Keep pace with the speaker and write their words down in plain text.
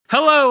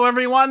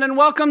everyone, and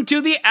welcome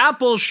to the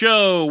Apple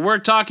Show. We're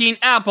talking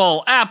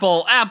Apple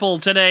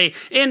today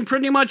in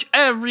pretty much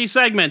every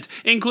segment,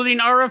 including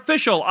our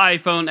official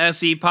iPhone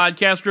SE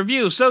podcast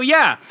review. So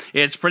yeah,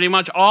 it's pretty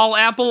much all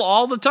Apple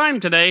all the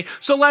time today,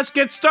 so let's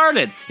get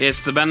started.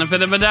 It's the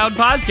Benefit of a Doubt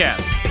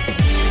podcast.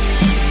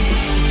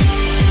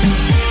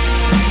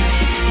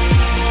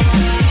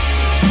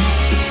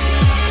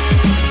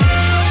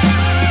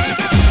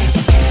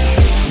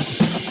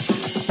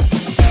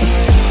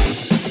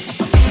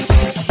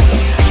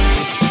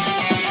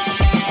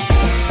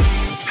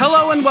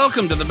 Hello and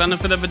welcome to the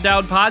Benefit of a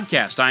Doubt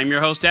podcast. I'm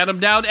your host, Adam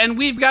Dowd, and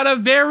we've got a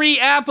very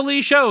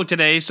Apple-y show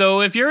today,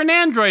 so if you're an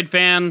Android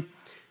fan,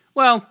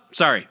 well,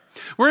 sorry.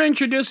 We're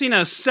introducing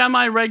a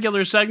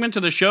semi-regular segment to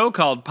the show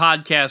called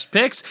Podcast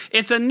Picks.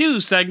 It's a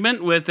new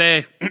segment with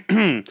a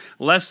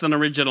less than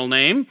original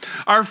name.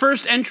 Our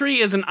first entry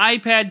is an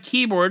iPad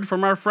keyboard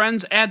from our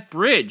friends at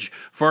Bridge.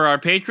 For our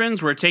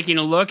patrons, we're taking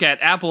a look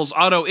at Apple's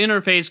Auto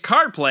Interface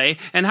CarPlay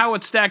and how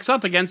it stacks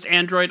up against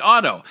Android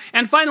Auto.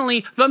 And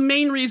finally, the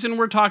main reason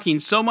we're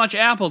talking so much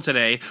Apple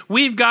today,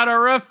 we've got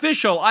our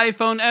official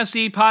iPhone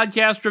SE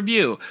podcast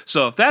review.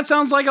 So if that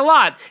sounds like a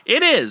lot,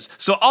 it is.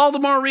 So all the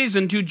more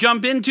reason to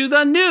jump into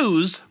the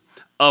news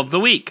of the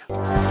week.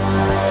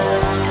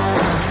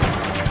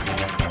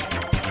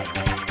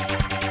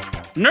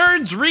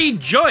 Nerds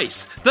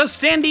rejoice! The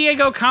San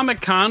Diego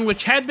Comic-Con,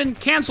 which had been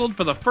canceled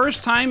for the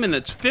first time in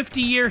its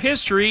 50-year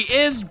history,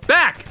 is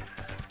back!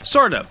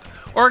 Sort of.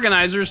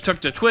 Organizers took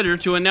to Twitter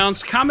to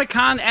announce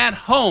Comic-Con at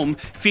Home,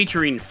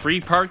 featuring free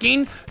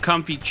parking,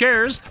 comfy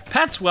chairs,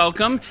 pets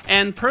welcome,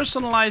 and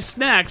personalized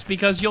snacks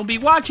because you'll be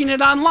watching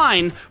it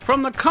online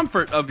from the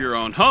comfort of your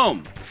own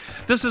home.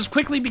 This is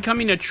quickly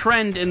becoming a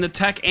trend in the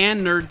tech and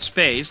nerd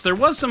space. There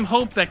was some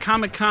hope that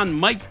Comic-Con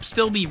might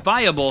still be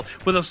viable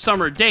with a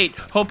summer date,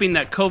 hoping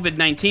that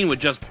COVID-19 would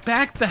just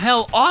back the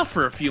hell off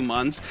for a few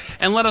months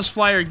and let us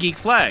fly our geek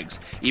flags.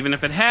 Even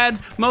if it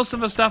had, most of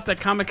the stuff that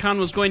Comic-Con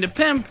was going to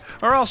pimp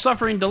are all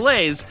suffering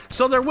delays,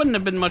 so there wouldn't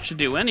have been much to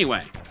do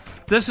anyway.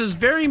 This is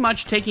very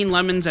much taking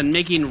lemons and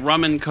making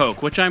rum and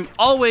coke, which I'm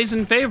always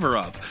in favor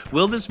of.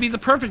 Will this be the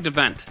perfect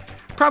event?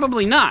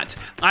 Probably not.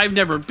 I've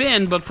never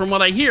been, but from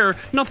what I hear,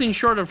 nothing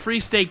short of free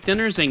steak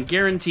dinners and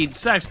guaranteed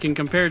sex can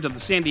compare to the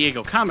San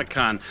Diego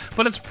Comic-Con,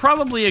 but it's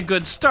probably a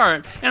good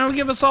start, and it'll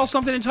give us all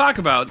something to talk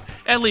about,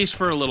 at least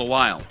for a little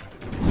while.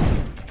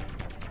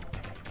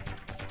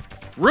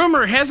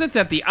 Rumor has it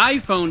that the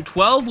iPhone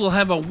 12 will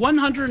have a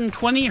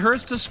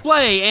 120Hz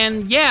display,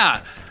 and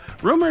yeah,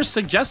 rumors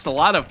suggest a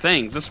lot of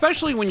things,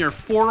 especially when you're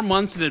 4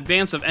 months in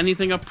advance of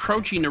anything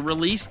approaching a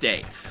release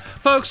date.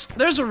 Folks,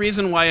 there's a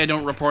reason why I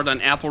don't report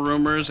on Apple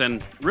rumors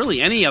and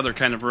really any other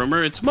kind of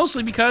rumor. It's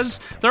mostly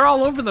because they're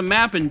all over the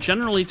map and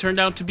generally turned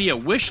out to be a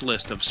wish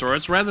list of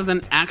sorts rather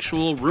than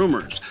actual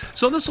rumors.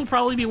 So this will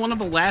probably be one of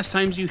the last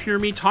times you hear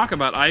me talk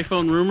about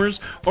iPhone rumors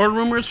or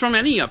rumors from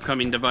any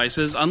upcoming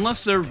devices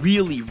unless they're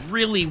really,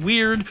 really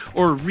weird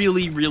or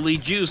really, really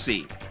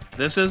juicy.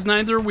 This is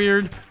neither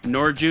weird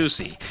nor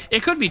juicy.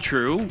 It could be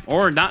true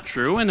or not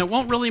true, and it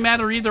won't really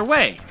matter either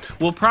way.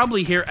 We'll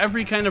probably hear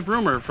every kind of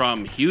rumor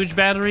from huge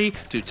battery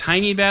to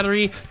tiny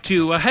battery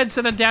to a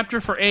headset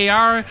adapter for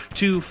AR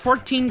to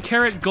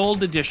 14-karat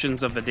gold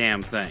editions of the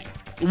damn thing.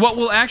 What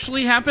will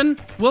actually happen?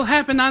 Will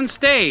happen on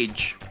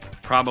stage.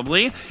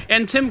 Probably.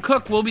 And Tim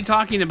Cook will be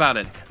talking about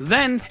it.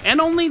 Then, and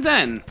only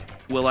then,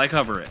 will I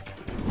cover it.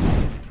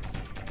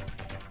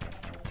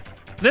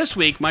 This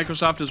week,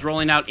 Microsoft is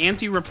rolling out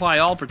anti-reply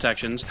all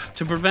protections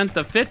to prevent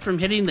the fit from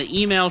hitting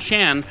the email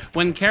Shan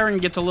when Karen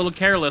gets a little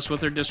careless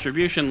with her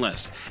distribution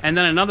list. And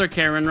then another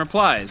Karen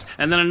replies.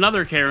 And then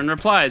another Karen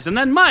replies. And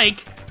then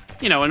Mike,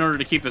 in order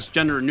to keep us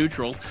gender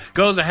neutral,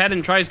 goes ahead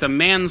and tries to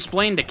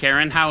mansplain to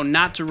Karen how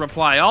not to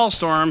reply all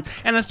storm,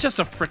 and it's just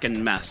a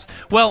frickin' mess.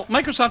 Well,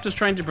 Microsoft is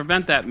trying to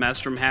prevent that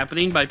mess from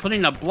happening by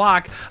putting a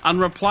block on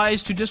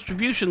replies to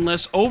distribution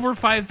lists over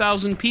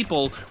 5,000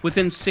 people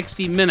within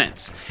 60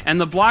 minutes. And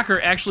the blocker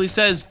actually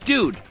says,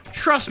 dude,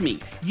 trust me,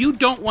 you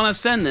don't want to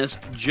send this,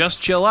 just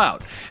chill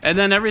out. And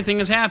then everything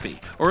is happy.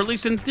 Or at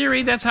least in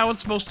theory, that's how it's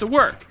supposed to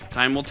work.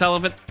 Time will tell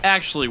if it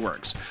actually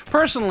works.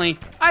 Personally,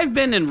 I've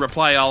been in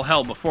reply all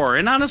hell before,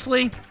 and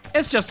honestly,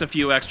 it's just a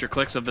few extra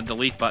clicks of the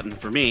delete button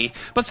for me,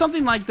 but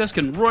something like this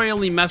can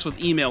royally mess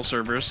with email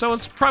servers, so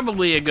it's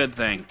probably a good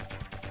thing.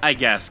 I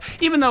guess,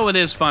 even though it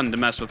is fun to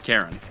mess with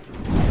Karen.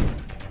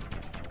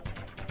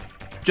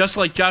 Just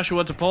like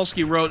Joshua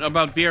Topolsky wrote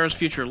about VR's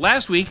future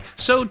last week,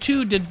 so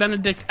too did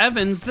Benedict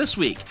Evans this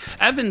week.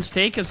 Evans'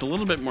 take is a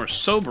little bit more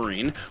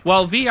sobering.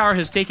 While VR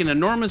has taken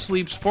enormous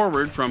leaps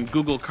forward from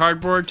Google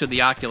Cardboard to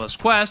the Oculus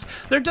Quest,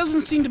 there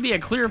doesn't seem to be a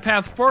clear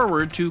path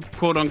forward to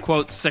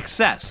quote-unquote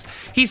success.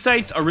 He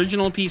cites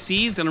original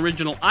PCs and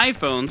original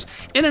iPhones.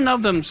 In and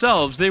of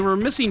themselves, they were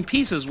missing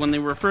pieces when they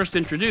were first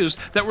introduced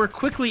that were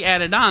quickly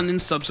added on in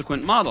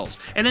subsequent models.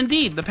 And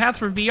indeed, the path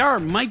for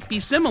VR might be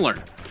similar.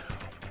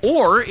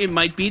 Or it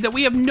might be that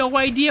we have no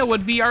idea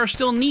what VR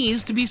still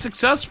needs to be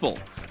successful.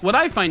 What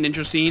I find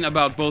interesting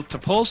about both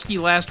Topolsky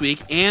last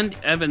week and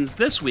Evans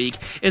this week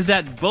is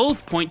that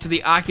both point to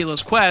the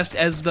Oculus Quest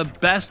as the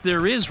best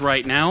there is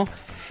right now.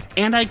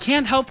 And I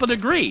can't help but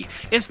agree.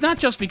 It's not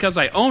just because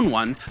I own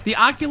one. The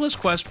Oculus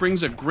Quest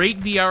brings a great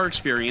VR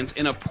experience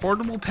in a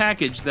portable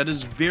package that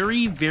is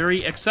very,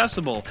 very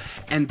accessible.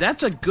 And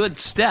that's a good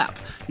step.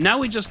 Now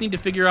we just need to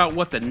figure out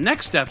what the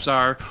next steps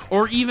are,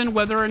 or even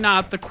whether or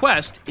not the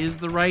Quest is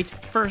the right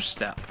first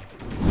step.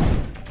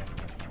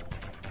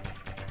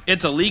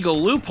 It's a legal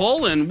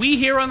loophole, and we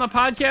here on the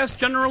podcast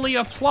generally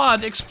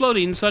applaud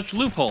exploding such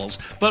loopholes.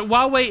 But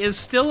Huawei is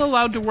still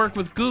allowed to work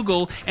with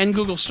Google and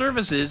Google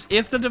services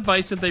if the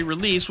device that they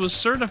release was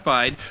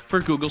certified for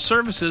Google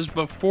services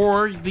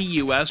before the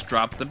US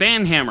dropped the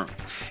ban hammer.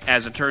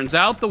 As it turns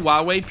out, the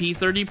Huawei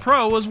P30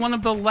 Pro was one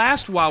of the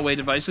last Huawei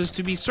devices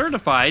to be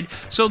certified,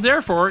 so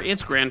therefore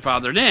it's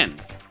grandfathered in.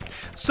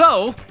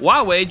 So,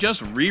 Huawei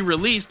just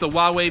re-released the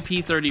Huawei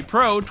P30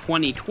 Pro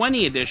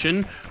 2020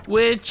 edition,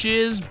 which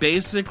is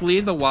basically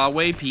the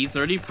Huawei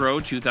P30 Pro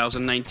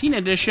 2019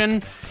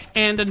 edition,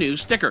 and a new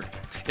sticker.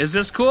 Is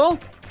this cool?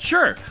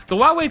 Sure, the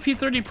Huawei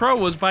P30 Pro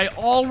was by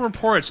all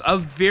reports a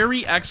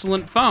very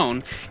excellent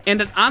phone,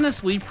 and it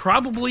honestly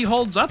probably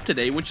holds up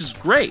today, which is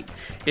great.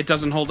 It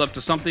doesn't hold up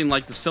to something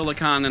like the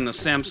Silicon and the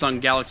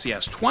Samsung Galaxy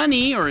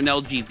S20 or an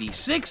LG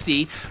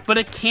V60, but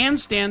it can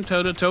stand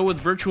toe-to-toe with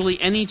virtually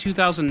any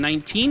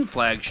 2019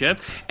 flagship,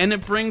 and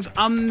it brings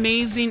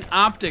amazing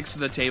optics to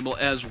the table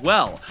as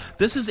well.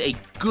 This is a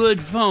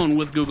good phone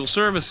with Google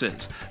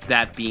services.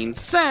 That being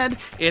said,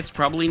 it's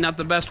probably not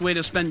the best way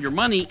to spend your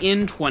money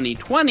in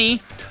 2020,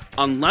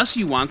 unless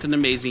you want an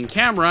amazing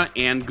camera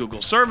and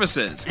Google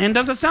services. And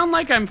does it sound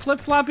like I'm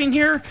flip-flopping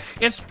here?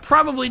 It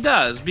probably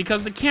does,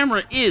 because the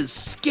camera is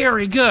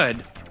scary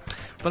good.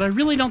 But I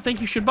really don't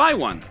think you should buy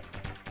one.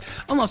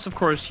 Unless, of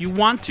course, you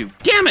want to.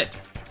 Damn it!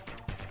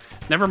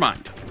 Never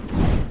mind.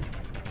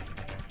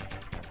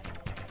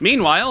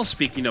 Meanwhile,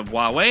 speaking of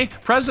Huawei,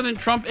 President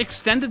Trump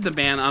extended the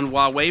ban on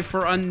Huawei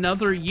for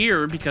another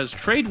year because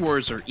trade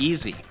wars are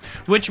easy,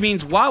 which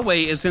means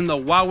Huawei is in the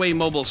Huawei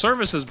Mobile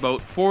Services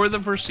boat for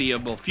the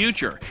foreseeable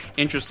future.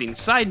 Interesting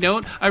side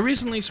note, I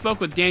recently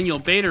spoke with Daniel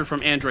Bader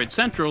from Android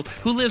Central,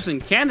 who lives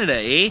in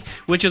Canada,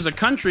 which is a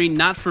country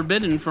not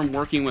forbidden from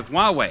working with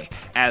Huawei.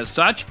 As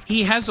such,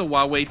 he has a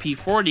Huawei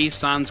P40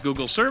 sans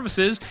Google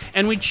services,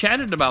 and we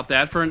chatted about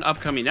that for an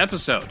upcoming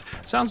episode.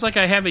 Sounds like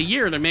I have a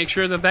year to make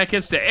sure that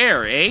gets to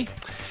air,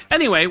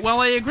 Anyway, while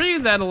I agree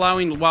that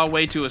allowing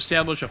Huawei to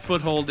establish a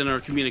foothold in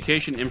our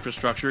communication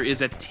infrastructure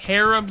is a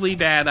terribly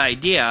bad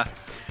idea,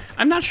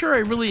 I'm not sure I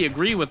really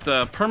agree with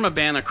the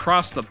permaban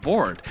across the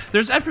board.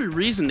 There's every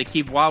reason to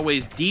keep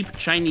Huawei's deep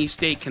Chinese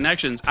state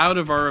connections out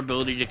of our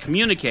ability to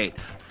communicate,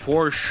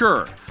 for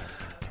sure.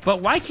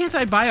 But why can't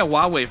I buy a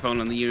Huawei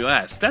phone in the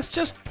US? That's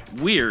just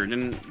weird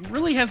and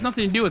really has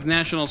nothing to do with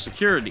national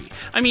security.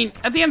 I mean,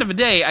 at the end of the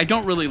day, I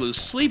don't really lose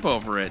sleep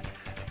over it,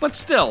 but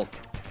still,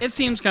 it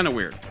seems kind of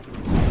weird.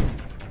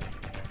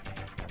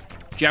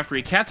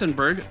 Jeffrey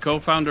Katzenberg,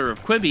 co-founder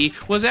of Quibi,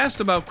 was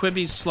asked about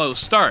Quibi's slow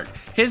start.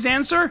 His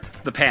answer?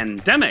 The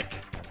pandemic.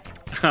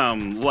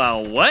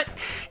 Well, what?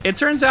 It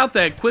turns out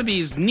that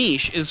Quibi's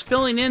niche is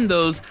filling in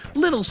those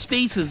little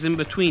spaces in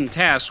between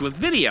tasks with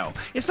video.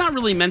 It's not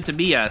really meant to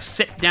be a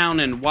sit down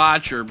and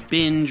watch or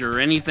binge or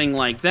anything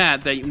like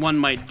that one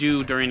might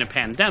do during a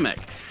pandemic.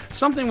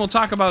 Something we'll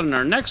talk about in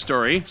our next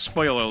story,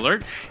 spoiler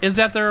alert, is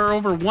that there are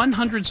over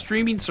 100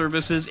 streaming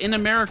services in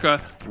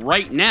America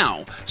right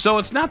now. So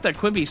it's not that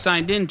Quibi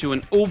signed into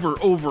an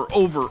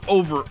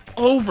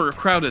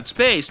overcrowded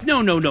space.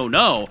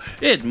 No.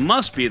 It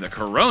must be the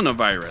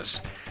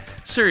coronavirus.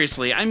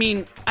 Seriously, I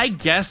mean, I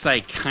guess I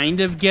kind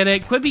of get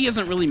it. Quibi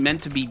isn't really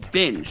meant to be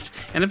binged.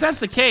 And if that's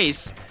the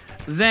case,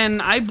 then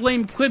I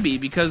blame Quibi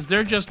because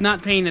they're just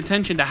not paying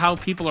attention to how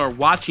people are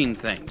watching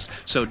things.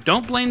 So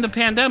don't blame the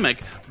pandemic,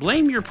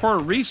 blame your poor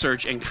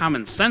research and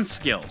common sense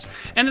skills.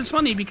 And it's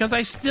funny because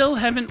I still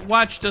haven't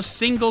watched a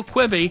single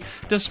Quibi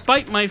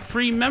despite my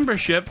free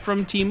membership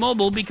from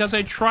T-Mobile because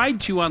I tried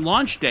to on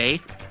launch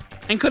day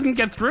and couldn't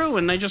get through,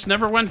 and I just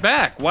never went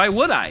back. Why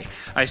would I?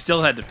 I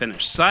still had to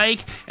finish Psych,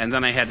 and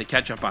then I had to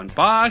catch up on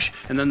Bosch,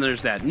 and then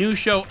there's that new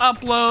show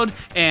Upload,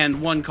 and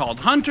one called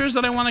Hunters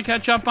that I want to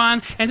catch up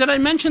on. And did I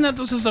mention that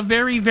this is a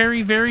very,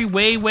 very, very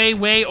way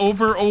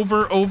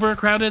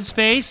overcrowded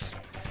space?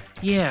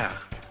 Yeah.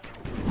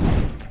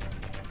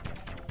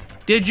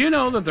 Did you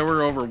know that there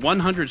were over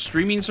 100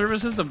 streaming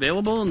services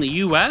available in the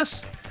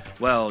US?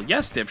 Well,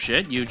 yes,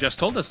 dipshit, you just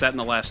told us that in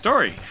the last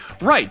story.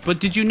 Right, but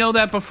did you know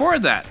that before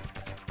that?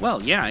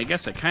 Well, yeah, I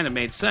guess it kind of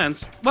made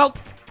sense. Well,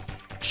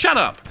 shut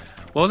up.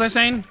 What was I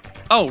saying?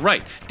 Oh,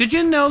 right. Did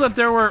you know that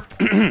there were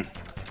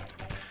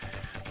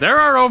There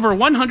are over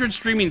 100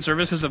 streaming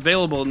services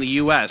available in the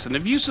US, and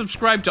if you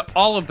subscribe to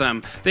all of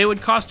them, they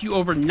would cost you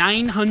over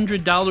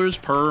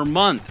 $900 per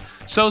month.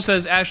 So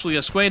says Ashley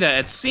Esqueda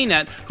at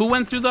CNET, who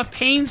went through the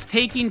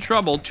painstaking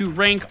trouble to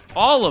rank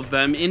all of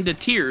them into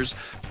tiers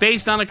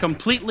based on a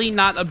completely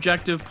not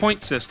objective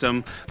point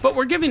system, but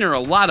we're giving her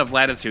a lot of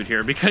latitude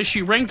here because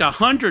she ranked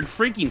 100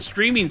 freaking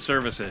streaming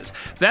services.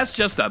 That's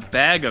just a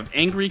bag of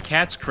angry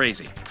cats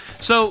crazy.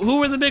 So who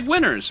were the big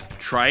winners?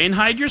 Try and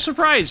hide your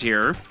surprise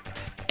here.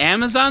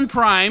 Amazon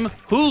Prime,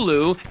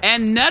 Hulu,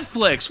 and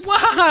Netflix.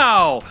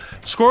 Wow!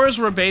 Scores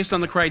were based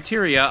on the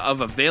criteria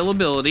of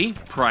availability,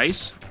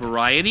 price,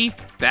 variety,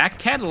 back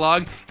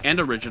catalog, and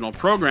original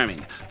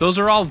programming. Those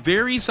are all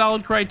very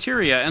solid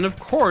criteria, and of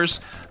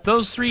course,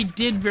 those three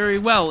did very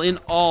well in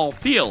all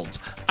fields.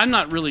 I'm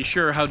not really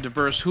sure how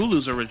diverse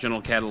Hulu's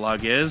original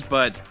catalog is,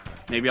 but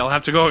maybe I'll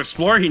have to go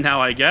exploring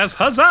now, I guess.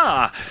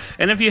 Huzzah!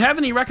 And if you have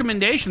any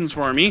recommendations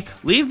for me,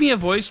 leave me a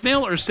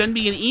voicemail or send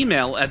me an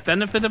email at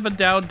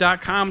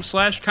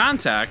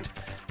benefitofadoubt.com/contact,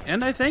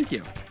 and I thank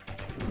you.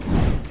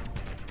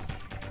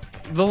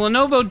 The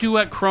Lenovo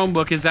Duet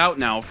Chromebook is out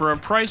now for a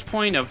price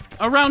point of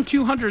around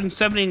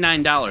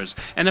 $279,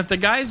 and if the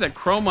guys at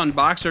Chrome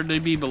Unboxed are to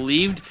be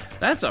believed,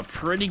 that's a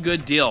pretty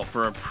good deal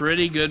for a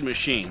pretty good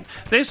machine.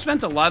 They've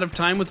spent a lot of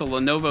time with the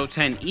Lenovo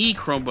 10e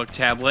Chromebook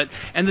tablet,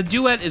 and the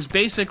Duet is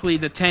basically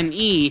the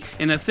 10e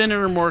in a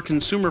thinner, more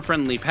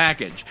consumer-friendly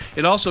package.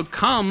 It also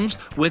comes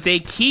with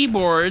a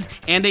keyboard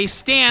and a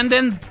stand,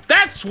 and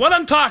that's what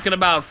I'm talking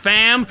about,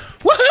 fam!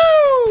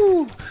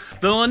 Woohoo!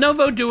 The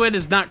Lenovo Duet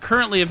is not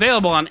currently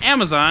available on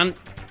Amazon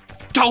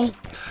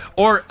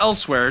or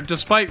elsewhere,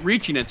 despite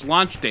reaching its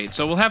launch date,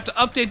 so we'll have to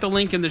update the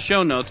link in the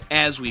show notes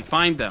as we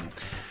find them.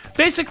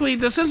 Basically,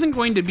 this isn't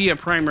going to be a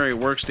primary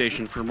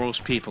workstation for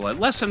most people. At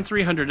less than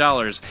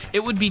 $300,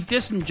 it would be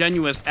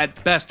disingenuous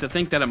at best to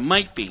think that it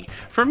might be.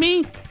 For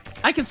me,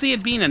 I could see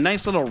it being a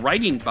nice little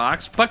writing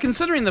box, but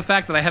considering the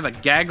fact that I have a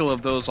gaggle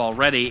of those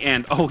already,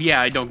 and oh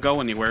yeah, I don't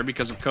go anywhere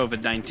because of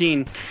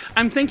COVID-19,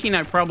 I'm thinking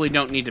I probably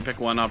don't need to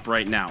pick one up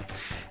right now.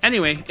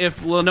 Anyway,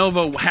 if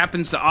Lenovo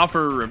happens to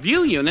offer a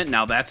review unit,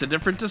 now that's a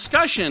different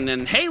discussion,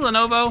 and hey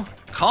Lenovo,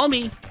 call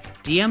me.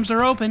 DMs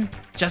are open,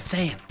 just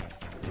saying.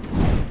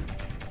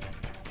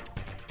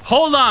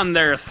 Hold on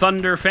there,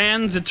 Thunder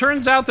fans. It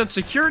turns out that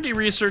security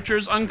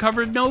researchers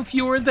uncovered no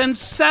fewer than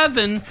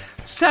seven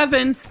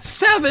security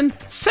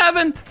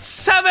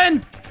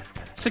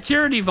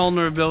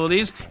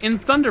vulnerabilities in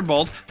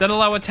Thunderbolt that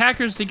allow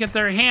attackers to get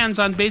their hands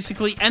on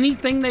basically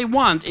anything they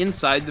want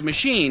inside the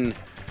machine.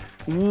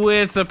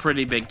 With a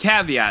pretty big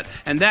caveat,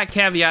 and that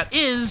caveat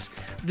is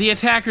the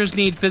attackers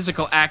need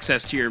physical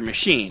access to your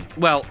machine.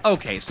 Well,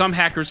 okay, some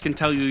hackers can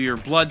tell you your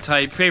blood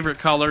type, favorite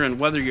color, and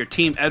whether you're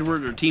Team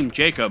Edward or Team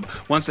Jacob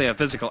once they have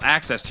physical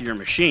access to your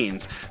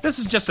machines. This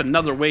is just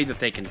another way that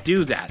they can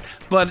do that,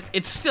 but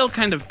it's still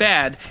kind of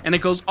bad, and it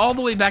goes all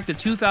the way back to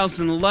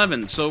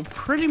 2011, so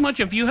pretty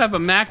much if you have a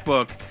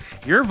MacBook,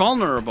 you're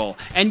vulnerable.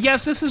 And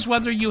yes, this is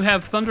whether you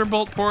have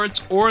Thunderbolt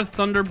ports or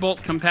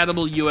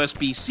Thunderbolt-compatible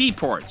USB-C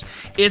ports.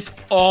 It's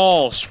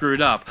all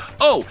screwed up.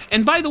 Oh,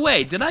 and by the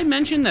way, did I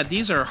mention that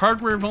these are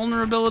hardware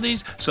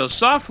vulnerabilities, so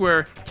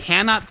software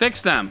cannot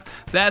fix them?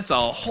 That's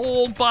a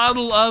whole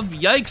bottle of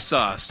yikes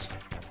sauce.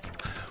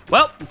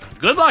 Well,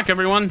 good luck,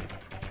 everyone.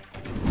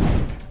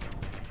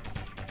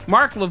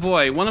 Mark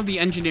Lavoie, one of the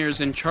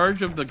engineers in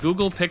charge of the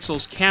Google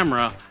Pixel's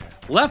camera,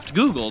 left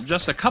Google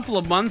just a couple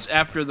of months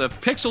after the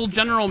Pixel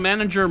general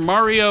manager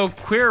Mario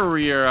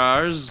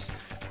Queiroz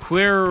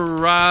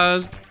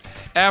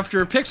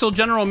after Pixel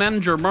general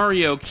manager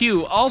Mario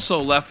Q also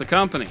left the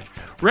company.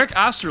 Rick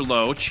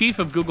Osterloh, chief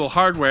of Google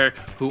Hardware,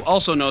 who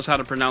also knows how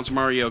to pronounce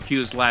Mario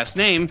Q's last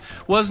name,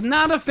 was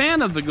not a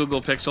fan of the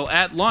Google Pixel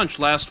at launch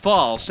last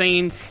fall,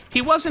 saying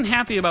he wasn't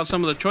happy about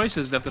some of the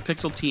choices that the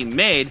Pixel team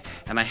made,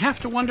 and I have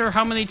to wonder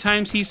how many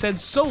times he said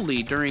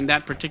solely during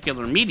that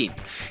particular meeting.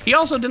 He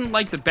also didn't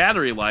like the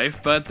battery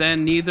life, but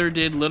then neither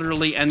did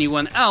literally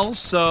anyone else,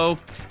 so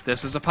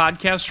this is a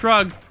podcast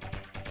shrug.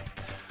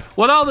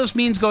 What all this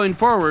means going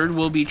forward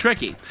will be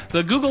tricky.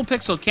 The Google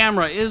Pixel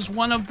camera is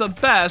one of the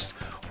best,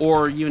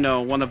 or,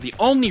 one of the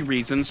only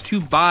reasons to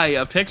buy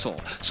a Pixel.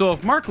 So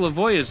if Mark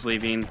Lavoie is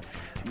leaving,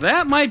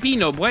 that might be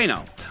no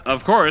bueno.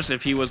 Of course,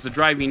 if he was the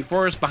driving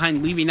force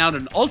behind leaving out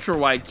an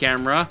ultra-wide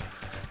camera,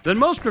 then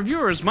most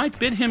reviewers might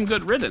bid him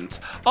good riddance.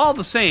 All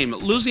the same,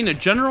 losing a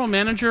general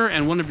manager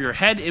and one of your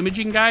head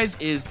imaging guys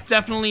is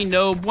definitely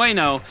no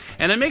bueno,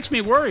 and it makes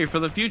me worry for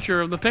the future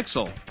of the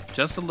Pixel.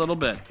 Just a little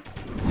bit.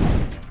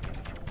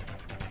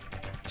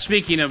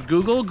 Speaking of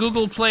Google,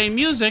 Google Play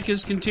Music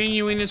is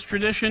continuing its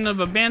tradition of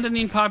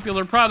abandoning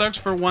popular products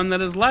for one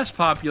that is less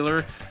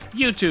popular,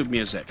 YouTube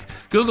Music.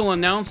 Google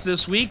announced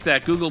this week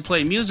that Google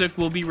Play Music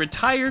will be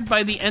retired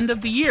by the end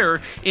of the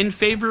year in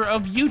favor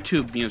of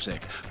YouTube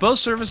Music. Both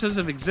services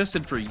have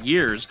existed for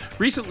years.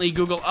 Recently,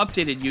 Google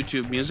updated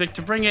YouTube Music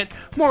to bring it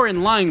more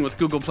in line with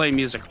Google Play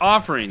Music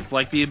offerings,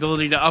 like the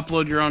ability to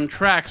upload your own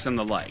tracks and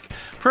the like.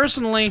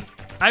 Personally,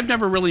 I've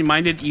never really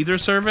minded either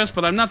service,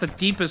 but I'm not the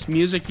deepest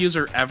music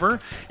user ever.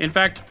 In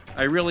fact,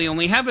 I really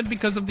only have it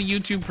because of the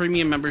YouTube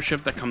Premium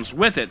membership that comes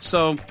with it,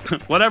 so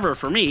whatever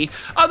for me.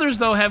 Others,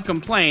 though, have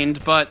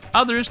complained, but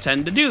others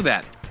tend to do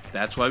that.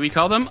 That's why we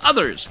call them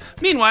others.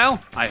 Meanwhile,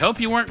 I hope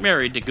you weren't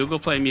married to Google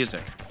Play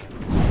Music.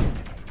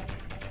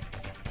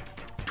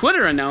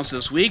 Twitter announced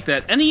this week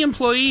that any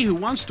employee who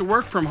wants to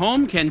work from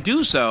home can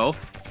do so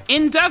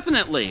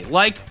indefinitely,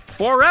 like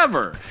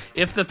forever.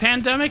 If the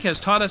pandemic has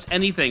taught us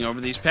anything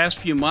over these past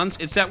few months,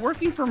 it's that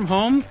working from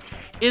home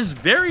is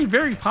very,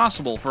 very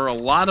possible for a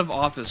lot of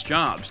office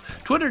jobs.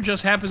 Twitter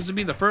just happens to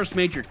be the first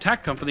major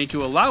tech company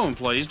to allow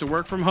employees to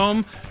work from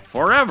home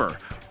forever.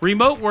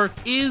 Remote work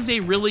is a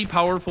really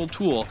powerful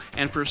tool,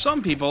 and for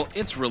some people,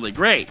 it's really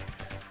great.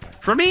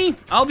 For me,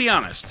 I'll be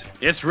honest,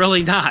 it's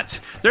really not.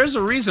 There's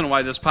a reason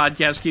why this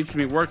podcast keeps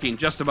me working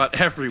just about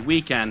every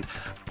weekend.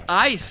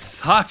 I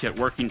suck at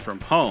working from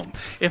home.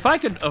 If I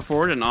could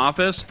afford an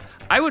office,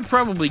 I would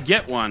probably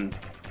get one,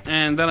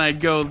 and then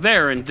I'd go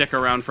there and dick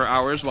around for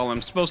hours while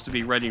I'm supposed to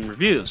be writing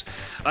reviews.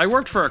 I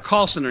worked for a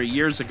call center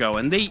years ago,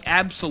 and they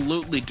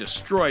absolutely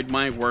destroyed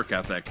my work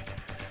ethic.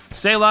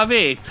 C'est la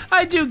vie.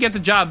 I do get the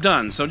job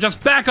done, so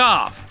just back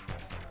off.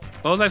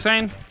 What was I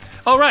saying?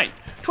 Oh, right.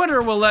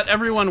 Twitter will let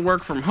everyone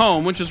work from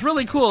home, which is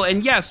really cool,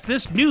 and yes,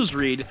 this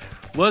newsread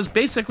was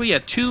basically a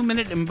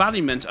 2-minute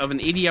embodiment of an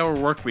 80-hour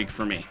work week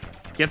for me.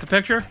 Get the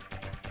picture?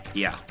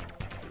 Yeah.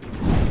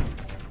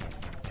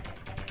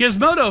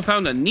 Gizmodo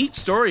found a neat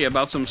story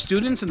about some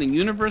students in the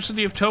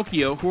University of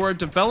Tokyo who are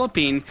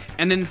developing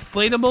an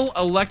inflatable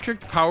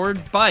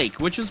electric-powered bike,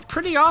 which is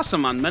pretty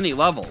awesome on many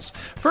levels.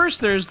 First,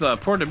 there's the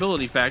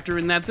portability factor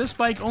in that this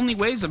bike only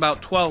weighs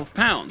about 12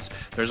 pounds.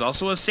 There's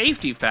also a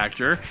safety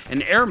factor.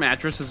 An air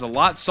mattress is a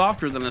lot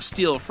softer than a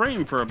steel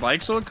frame for a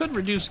bike, so it could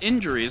reduce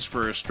injuries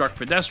for struck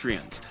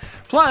pedestrians.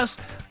 Plus,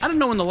 I don't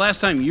know when the last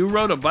time you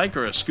rode a bike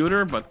or a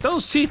scooter, but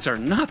those seats are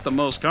not the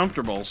most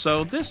comfortable,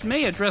 so this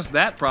may address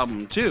that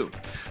problem too.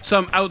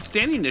 Some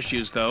outstanding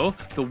issues, though: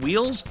 the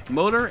wheels,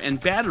 motor, and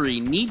battery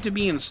need to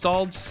be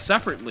installed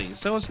separately,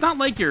 so it's not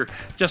like you're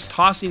just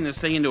tossing this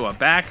thing into a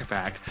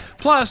backpack.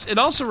 Plus, it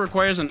also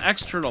requires an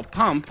external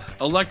pump,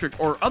 electric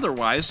or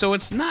otherwise, so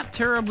it's not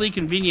terribly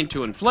convenient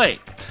to inflate.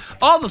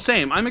 All the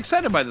same, I'm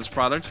excited by this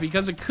product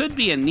because it could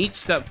be a neat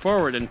step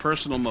forward in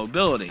personal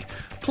mobility.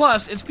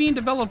 Plus, it's being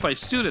developed by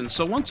students,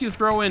 so once you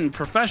throw in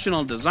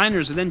professional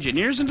designers and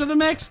engineers into the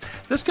mix,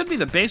 this could be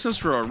the basis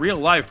for a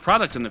real-life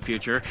product in the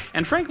future,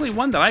 and frankly,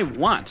 one that I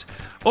want.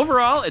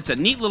 Overall, it's a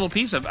neat little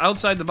piece of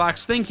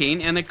outside-the-box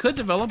thinking, and it could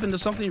develop into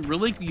something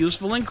really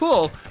useful and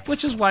cool,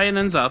 which is why it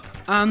ends up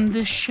on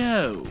this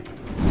show.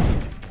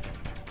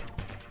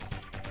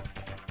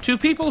 To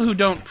people who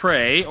don't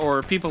pray,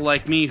 or people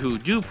like me who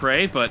do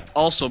pray but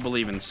also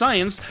believe in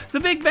science, the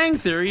Big Bang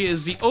Theory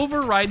is the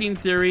overriding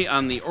theory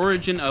on the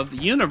origin of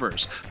the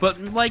universe.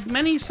 But like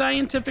many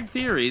scientific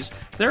theories,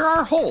 there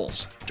are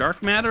holes.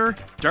 Dark matter,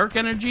 dark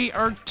energy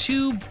are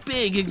two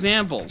big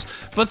examples.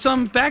 But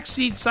some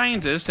backseat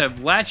scientists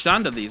have latched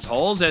onto these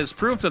holes as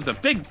proof that the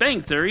Big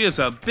Bang Theory is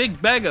a big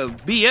bag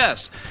of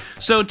BS.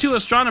 So two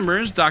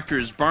astronomers,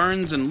 Drs.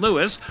 Barnes and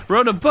Lewis,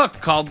 wrote a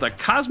book called The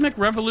Cosmic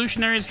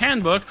Revolutionary's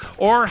Handbook,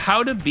 or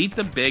How to Beat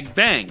the Big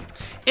Bang.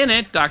 In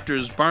it,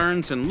 Drs.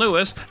 Barnes and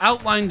Lewis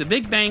outlined the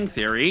Big Bang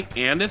Theory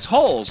and its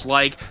holes,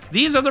 like,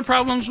 these are the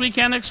problems we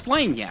can't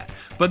explain yet.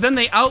 But then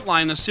they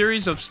outline a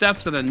series of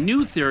steps that a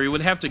new theory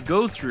would have to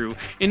go through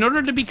in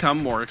order to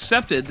become more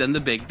accepted than the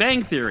Big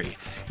Bang Theory.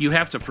 You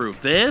have to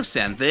prove this,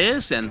 and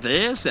this, and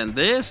this, and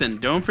this,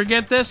 and don't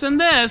forget this and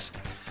this.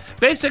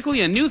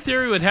 Basically, a new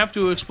theory would have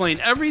to explain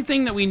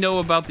everything that we know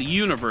about the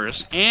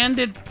universe, and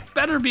it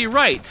better be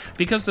right,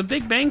 because the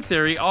Big Bang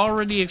Theory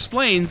already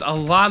explains a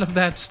lot of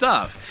that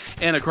stuff.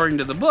 And according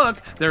to the book,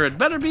 there had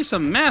better be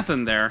some math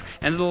in there,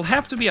 and it'll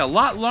have to be a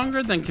lot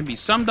longer than can be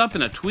summed up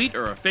in a tweet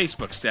or a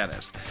Facebook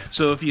status.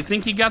 So if you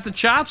think you got the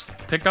chops,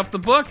 pick up the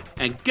book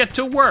and get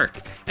to work.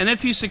 And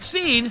if you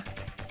succeed,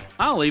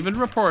 I'll even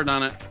report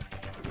on it.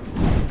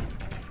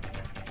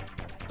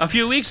 A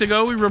few weeks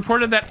ago, we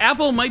reported that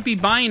Apple might be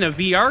buying a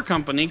VR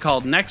company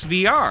called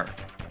NextVR.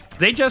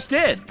 They just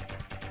did.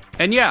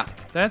 And yeah,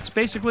 that's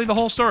basically the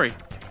whole story.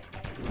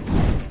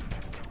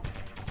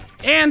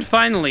 And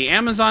finally,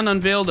 Amazon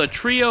unveiled a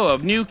trio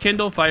of new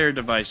Kindle Fire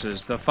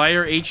devices: the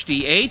Fire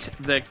HD 8,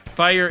 the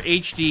Fire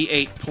HD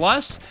 8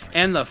 Plus,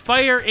 and the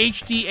Fire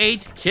HD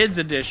 8 Kids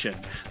Edition.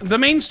 The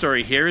main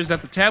story here is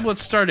that the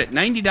tablets start at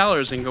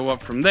 $90 and go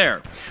up from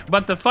there.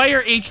 But the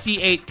Fire HD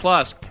 8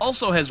 Plus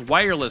also has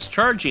wireless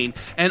charging,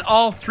 and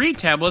all three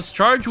tablets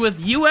charge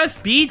with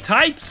USB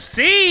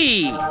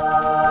Type-C!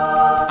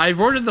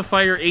 I've ordered the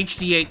Fire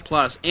HD 8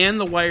 Plus and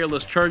the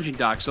wireless charging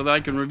dock so that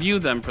I can review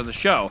them for the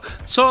show,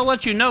 so I'll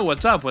let you know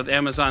what's up with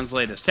Amazon's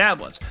latest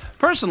tablets.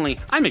 Personally,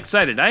 I'm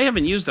excited. I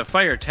haven't used a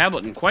Fire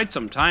tablet in quite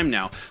some time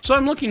now, so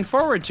I'm looking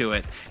forward to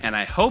it, and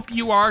I hope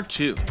you are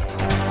too.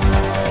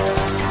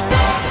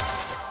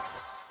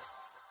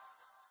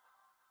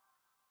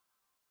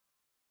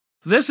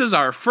 This is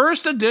our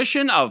first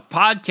edition of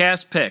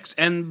Podcast Picks,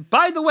 and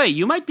by the way,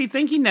 you might be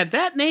thinking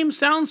that name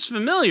sounds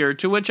familiar,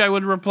 to which I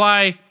would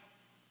reply,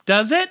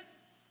 does it?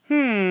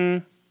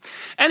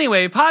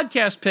 Anyway,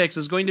 Podcast Picks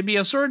is going to be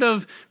a sort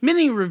of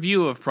mini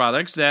review of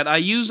products that I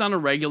use on a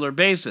regular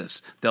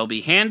basis. They'll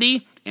be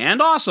handy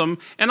and awesome,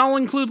 and I'll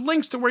include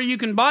links to where you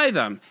can buy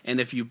them. And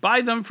if you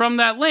buy them from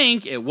that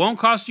link, it won't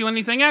cost you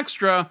anything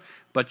extra,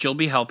 but you'll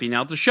be helping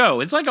out the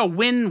show. It's like a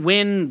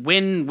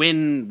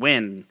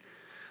win-win-win-win-win.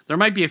 There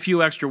might be a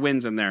few extra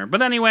wins in there.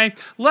 But anyway,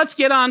 let's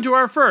get on to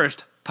our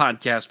first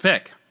podcast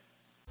pick.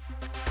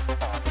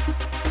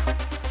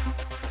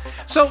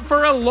 So,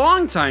 for a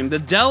long time, the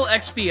Dell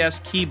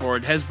XPS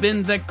keyboard has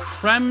been the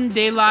creme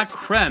de la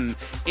creme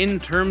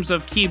in terms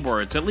of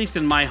keyboards, at least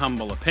in my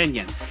humble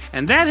opinion.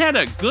 And that had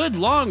a good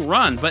long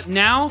run, but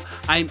now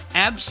I'm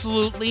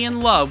absolutely in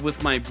love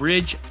with my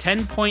Brydge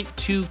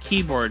 10.2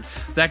 keyboard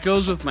that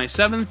goes with my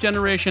 7th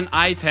generation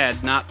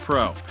iPad, not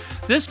Pro.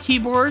 This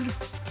keyboard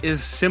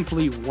is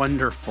simply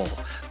wonderful.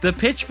 The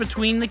pitch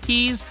between the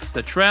keys,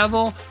 the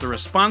travel, the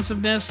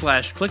responsiveness /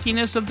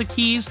 clickiness of the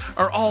keys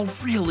are all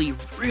really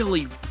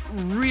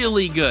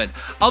good.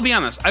 I'll be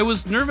honest, I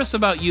was nervous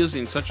about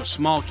using such a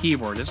small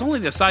keyboard. It's only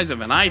the size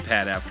of an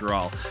iPad after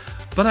all.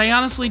 But I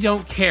honestly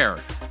don't care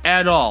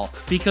at all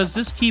because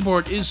this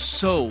keyboard is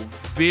so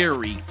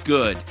very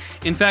good.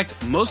 In fact,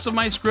 most of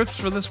my scripts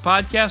for this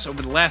podcast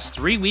over the last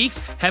 3 weeks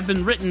have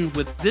been written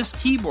with this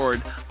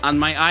keyboard on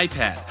my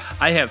iPad.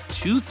 I have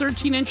two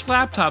 13-inch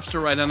laptops to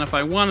write on if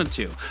I wanted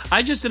to.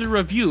 I just did a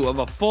review of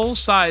a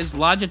full-size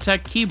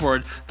Logitech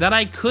keyboard that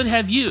I could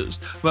have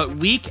used, but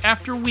week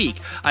after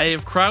week, I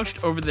have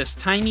crouched over this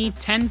tiny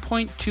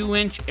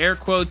 10.2-inch air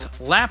quote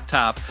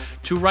laptop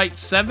to write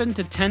 7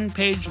 to 10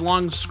 page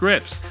long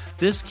scripts.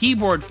 This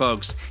keyboard,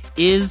 folks,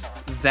 is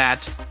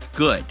that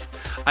good.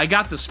 I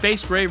got the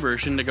space gray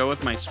version to go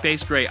with my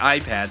space gray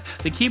iPad.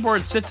 The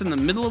keyboard sits in the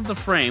middle of the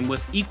frame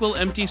with equal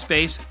empty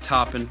space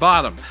top and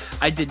bottom.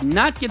 I did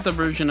not get the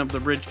version of the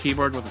Brydge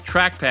keyboard with a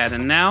trackpad,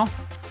 and now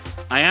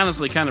I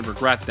honestly kind of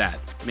regret that.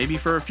 Maybe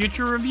for a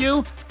future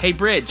review? Hey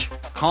Brydge,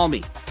 call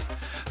me.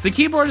 The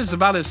keyboard is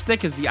about as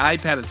thick as the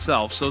iPad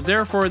itself, so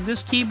therefore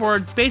this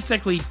keyboard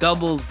basically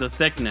doubles the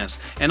thickness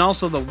and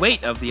also the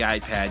weight of the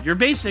iPad. You're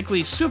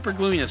basically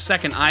supergluing a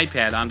second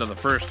iPad onto the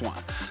first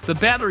one. The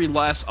battery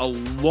lasts a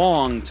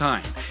long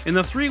time. In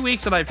the 3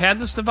 weeks that I've had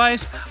this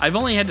device, I've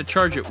only had to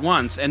charge it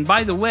once, and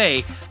by the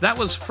way, that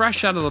was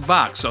fresh out of the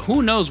box, so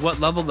who knows what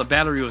level the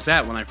battery was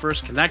at when I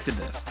first connected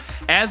this.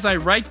 As I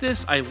write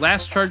this, I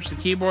last charged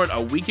the keyboard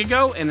a week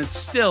ago, and it's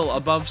still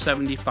above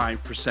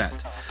 75%.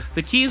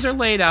 The keys are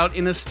laid out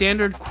in a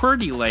standard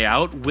QWERTY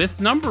layout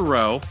with number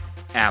row,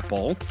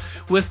 Apple,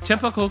 with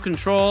typical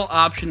control,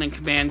 option, and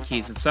command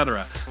keys,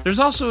 etc. There's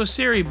also a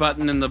Siri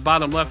button in the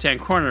bottom left-hand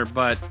corner,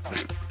 but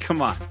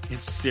come on,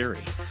 it's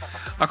Siri.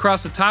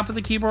 Across the top of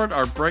the keyboard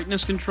are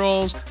brightness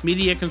controls,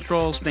 media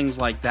controls, things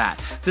like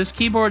that. This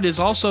keyboard is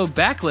also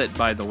backlit,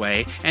 by the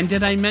way, and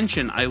did I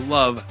mention I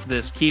love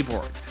this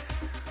keyboard?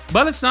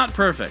 But it's not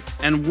perfect,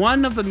 and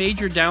one of the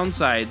major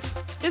downsides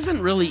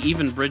isn't really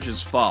even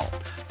Brydge's fault.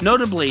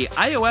 Notably,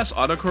 iOS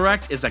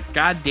autocorrect is a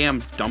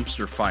goddamn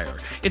dumpster fire.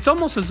 It's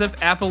almost as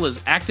if Apple is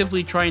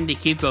actively trying to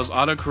keep those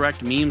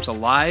autocorrect memes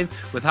alive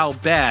with how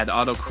bad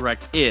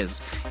autocorrect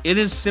is. It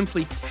is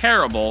simply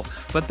terrible,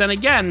 but then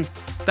again,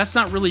 that's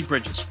not really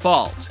Brydge's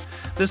fault.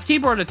 This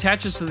keyboard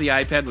attaches to the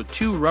iPad with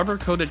two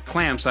rubber-coated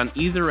clamps on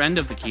either end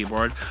of the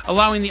keyboard,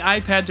 allowing the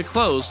iPad to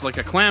close like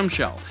a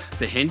clamshell.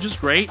 The hinge is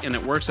great, and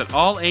it works at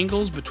all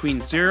angles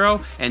between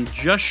 0 and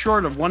just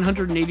short of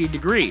 180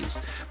 degrees.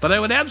 But I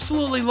would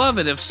absolutely love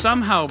it if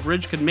somehow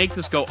Brydge could make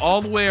this go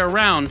all the way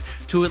around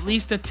to at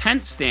least a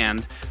tent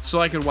stand so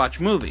I could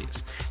watch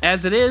movies.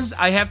 As it is,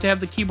 I have to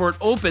have the keyboard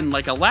open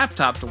like a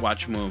laptop to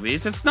watch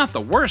movies. It's not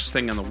the worst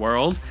thing in the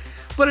world,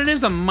 but it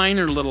is a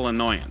minor little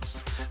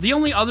annoyance. The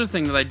only other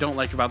thing that I don't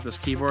like about this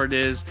keyboard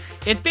is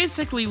it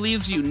basically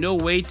leaves you no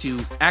way to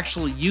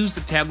actually use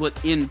the tablet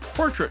in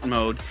portrait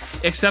mode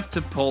except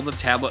to pull the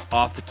tablet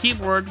off the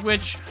keyboard,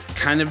 which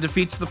kind of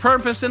defeats the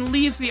purpose and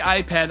leaves the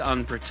iPad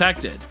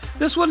unprotected.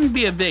 This wouldn't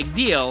be a big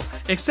deal,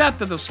 except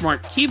that the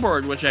smart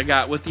keyboard which I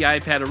got with the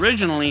iPad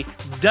originally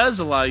does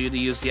allow you to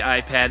use the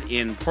iPad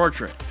in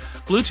portrait.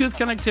 Bluetooth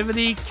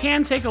connectivity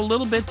can take a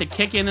little bit to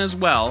kick in as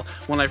well.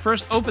 When I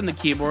first open the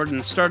keyboard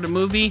and start a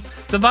movie,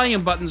 the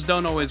volume buttons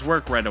don't always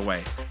work right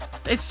away.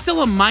 It's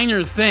still a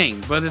minor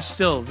thing, but it's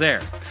still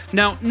there.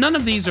 Now, none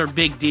of these are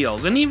big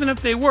deals, and even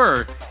if they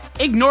were,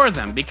 ignore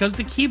them because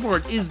the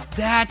keyboard is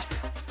that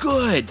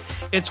good.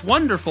 It's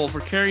wonderful for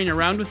carrying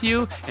around with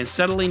you and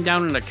settling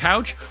down on a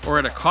couch or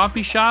at a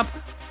coffee shop.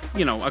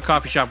 A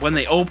coffee shop when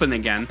they open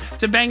again,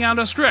 to bang out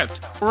a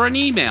script, or an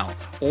email,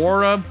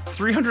 or a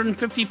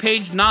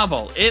 350-page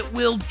novel. It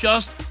will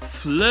just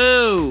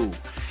flow.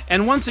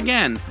 And once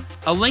again,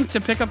 a link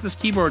to pick up this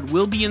keyboard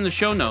will be in the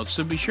show notes,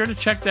 so be sure to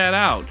check that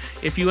out.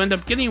 If you end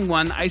up getting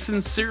one, I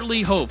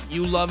sincerely hope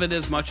you love it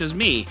as much as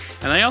me,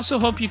 and I also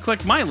hope you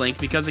click my link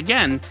because,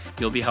 again,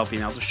 you'll be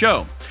helping out the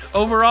show.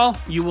 Overall,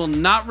 you will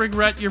not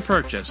regret your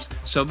purchase,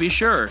 so be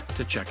sure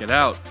to check it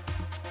out.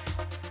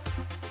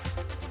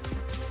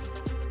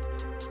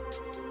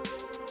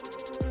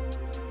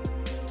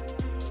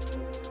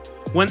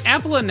 When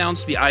Apple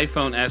announced the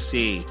iPhone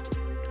SE,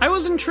 I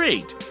was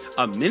intrigued.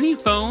 A mini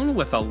phone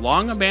with a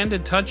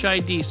long-abandoned Touch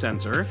ID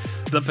sensor,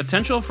 the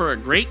potential for a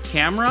great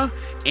camera,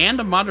 and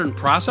a modern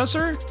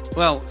processor?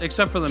 Well,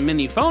 except for the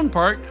mini phone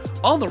part,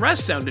 all the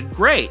rest sounded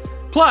great.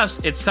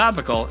 Plus, it's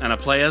topical, and a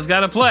play has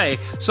got to play,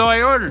 so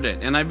I ordered it,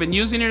 and I've been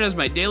using it as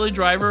my daily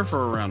driver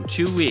for around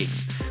 2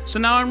 weeks. So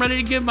now I'm ready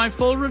to give my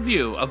full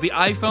review of the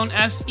iPhone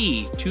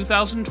SE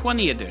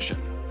 2020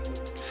 edition.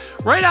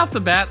 Right off the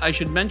bat, I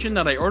should mention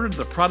that I ordered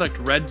the product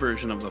red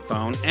version of the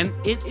phone, and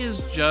it is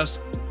just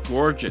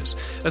gorgeous.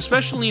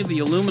 Especially the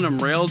aluminum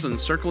rails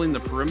encircling the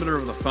perimeter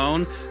of the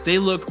phone, they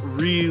look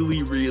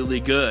really,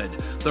 really good.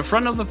 The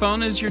front of the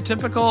phone is your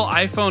typical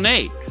iPhone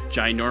 8,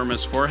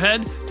 ginormous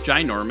forehead,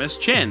 ginormous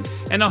chin,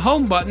 and a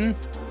home button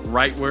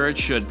right where it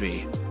should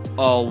be.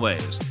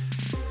 Always.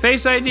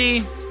 Face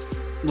ID?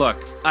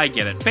 Look, I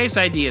get it. Face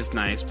ID is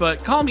nice,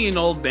 but call me an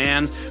old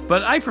man,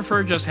 but I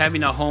prefer just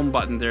having a home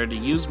button there to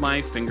use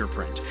my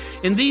fingerprint.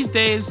 In these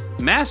days,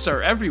 masks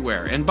are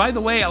everywhere, and by the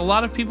way, a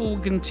lot of people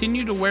will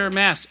continue to wear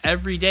masks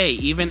every day,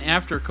 even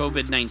after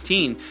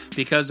COVID-19,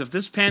 because if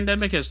this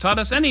pandemic has taught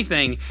us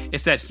anything,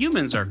 it's that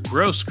humans are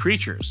gross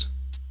creatures.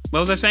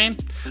 What was I saying?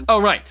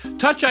 Oh, right.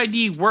 Touch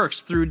ID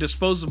works through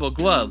disposable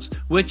gloves,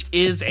 which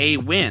is a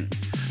win.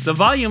 The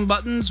volume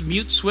buttons,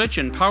 mute switch,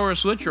 and power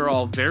switch are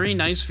all very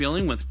nice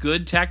feeling with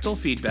good tactile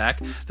feedback.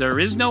 There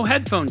is no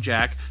headphone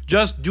jack,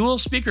 just dual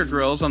speaker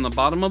grills on the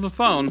bottom of the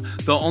phone,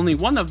 though only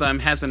one of them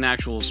has an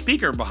actual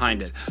speaker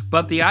behind it.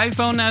 But the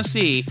iPhone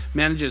SE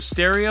manages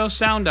stereo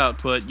sound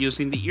output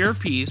using the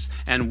earpiece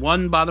and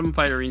one bottom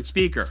firing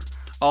speaker.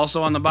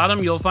 Also on the bottom,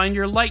 you'll find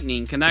your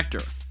Lightning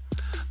connector.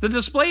 The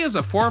display is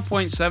a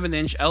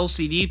 4.7-inch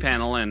LCD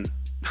panel, and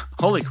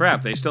holy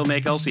crap, they still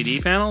make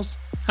LCD panels?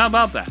 How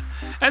about that?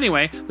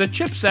 Anyway, the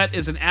chipset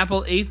is an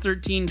Apple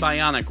A13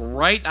 Bionic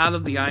right out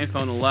of the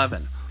iPhone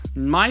 11.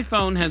 My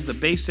phone has the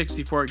base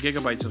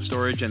 64GB of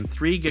storage and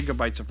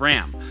 3GB of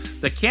RAM.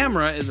 The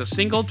camera is a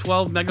single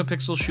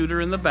 12-megapixel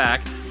shooter in the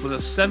back with a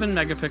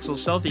 7-megapixel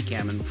selfie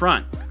cam in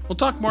front. We'll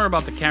talk more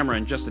about the camera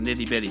in just a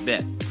nitty-bitty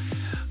bit.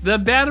 The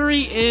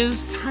battery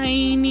is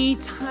tiny,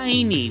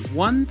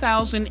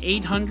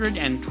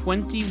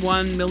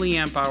 1,821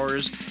 milliamp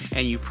hours,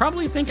 and you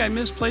probably think I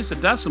misplaced a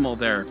decimal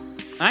there.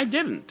 I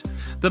didn't.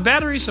 The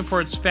battery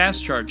supports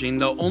fast charging,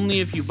 though only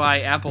if you buy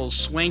Apple's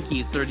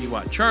swanky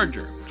 30-watt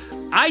charger.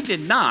 I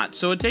did not,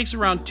 so it takes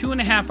around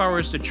 2.5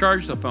 hours to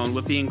charge the phone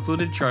with the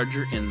included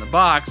charger in the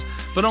box,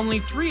 but only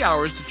 3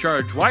 hours to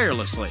charge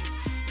wirelessly.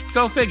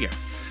 Go figure.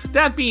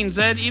 That being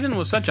said, even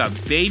with such a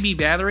baby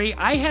battery,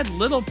 I had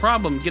little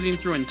problem getting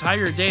through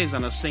entire days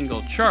on a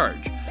single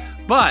charge.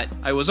 But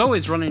I was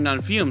always running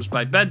on fumes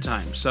by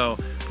bedtime, so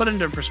put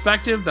into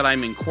perspective that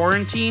I'm in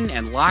quarantine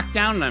and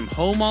lockdown and I'm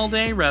home all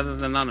day rather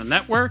than on a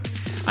network,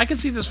 I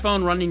could see this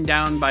phone running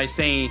down by,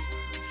 say,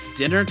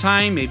 dinner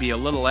time, maybe a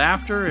little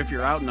after if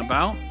you're out and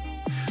about.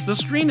 The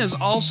screen is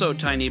also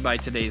tiny by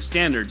today's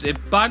standards.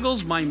 It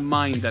boggles my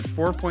mind that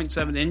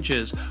 4.7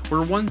 inches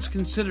were once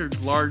considered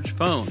large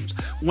phones.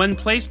 When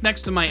placed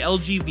next to my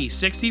LG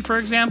V60, for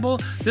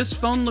example, this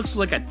phone looks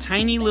like a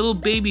tiny little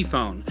baby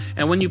phone.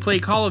 And when you play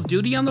Call of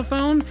Duty on the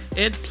phone,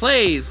 it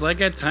plays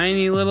like a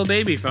tiny little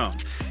baby phone.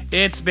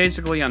 It's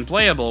basically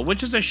unplayable,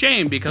 which is a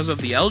shame because of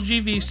the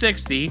LG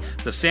V60,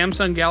 the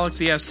Samsung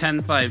Galaxy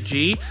S10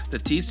 5G, the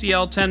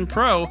TCL 10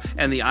 Pro,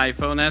 and the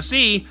iPhone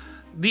SE.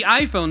 The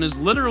iPhone is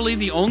literally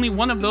the only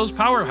one of those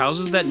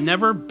powerhouses that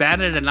never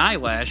batted an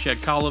eyelash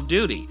at Call of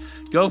Duty.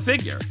 Go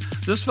figure.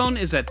 This phone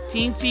is a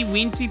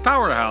teensy-weensy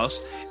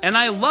powerhouse, and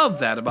I love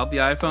that about the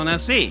iPhone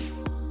SE.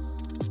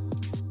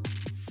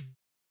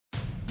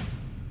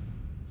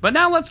 But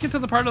now let's get to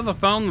the part of the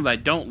phone that I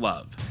don't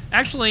love.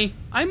 Actually,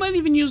 I might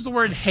even use the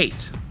word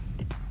hate.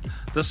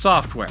 The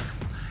software.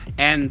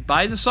 And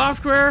by the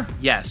software,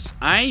 yes,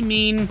 I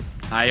mean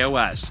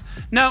iOS.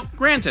 Now,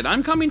 granted,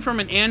 I'm coming from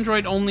an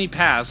Android-only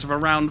past of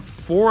around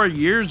 4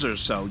 years or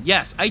so.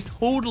 Yes, I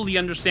totally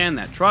understand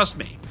that, trust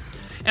me.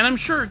 And I'm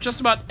sure just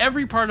about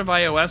every part of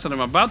iOS that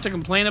I'm about to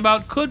complain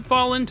about could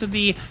fall into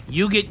the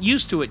you get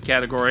used to it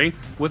category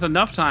with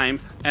enough time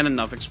and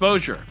enough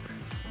exposure.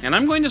 And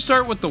I'm going to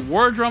start with the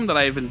war drum that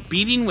I've been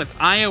beating with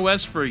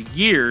iOS for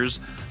years,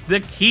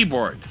 the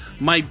keyboard.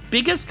 My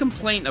biggest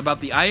complaint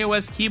about the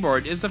iOS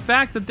keyboard is the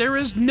fact that there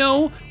is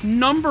no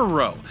number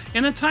row.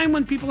 In a time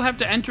when people have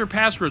to enter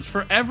passwords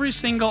for every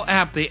single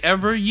app they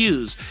ever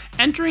use,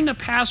 entering a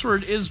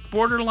password is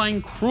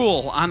borderline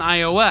cruel on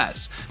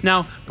iOS.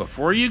 Now,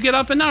 before you get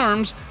up in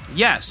arms,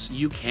 yes,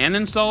 you can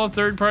install a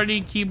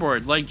third-party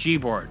keyboard like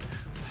Gboard.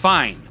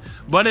 Fine.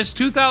 But it's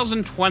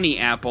 2020,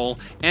 Apple,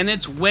 and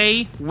it's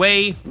way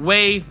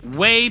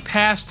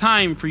past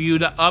time for you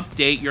to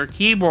update your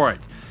keyboard.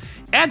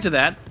 Add to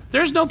that,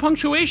 there's no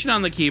punctuation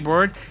on the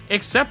keyboard,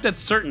 except at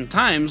certain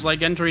times,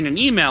 like entering an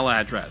email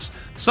address.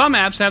 Some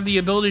apps have the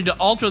ability to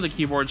alter the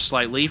keyboard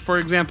slightly. For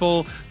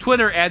example,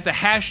 Twitter adds a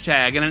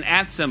hashtag and an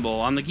 @ symbol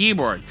on the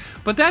keyboard.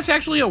 But that's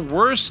actually a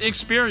worse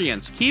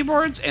experience.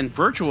 Keyboards, and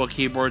virtual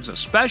keyboards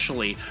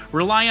especially,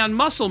 rely on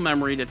muscle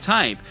memory to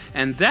type,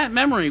 and that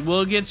memory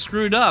will get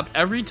screwed up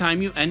every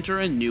time you enter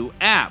a new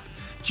app.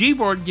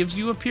 Gboard gives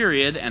you a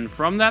period, and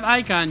from that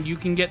icon you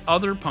can get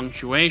other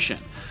punctuation.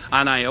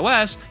 On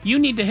iOS, you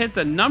need to hit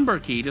the number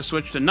key to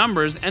switch to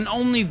numbers, and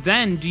only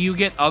then do you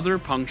get other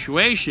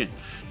punctuation.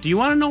 Do you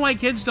want to know why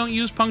kids don't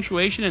use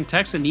punctuation in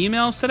text and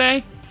emails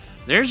today?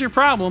 There's your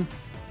problem.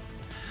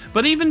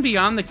 But even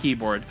beyond the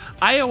keyboard,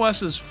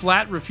 iOS's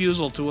flat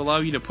refusal to allow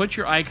you to put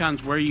your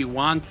icons where you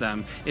want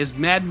them is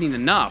maddening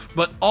enough,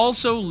 but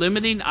also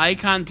limiting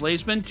icon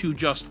placement to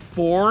just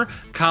 4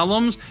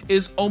 columns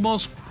is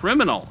almost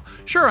criminal.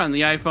 Sure, on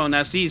the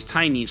iPhone SE's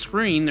tiny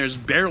screen, there's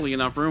barely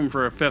enough room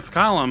for a 5th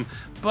column,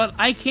 but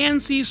I can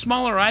see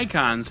smaller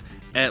icons.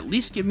 At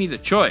least give me the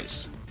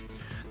choice.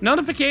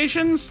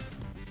 Notifications?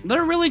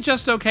 They're really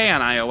just okay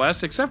on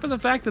iOS, except for the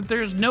fact that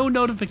there's no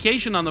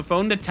notification on the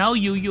phone to tell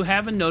you you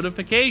have a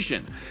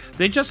notification.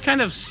 They just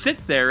kind of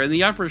sit there in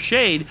the upper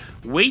shade,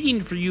 waiting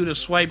for you to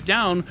swipe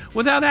down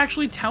without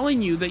actually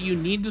telling you that you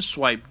need to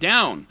swipe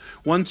down.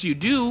 Once you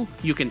do,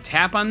 you can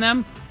tap on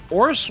them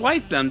or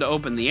swipe them to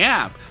open the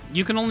app.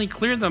 You can only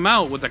clear them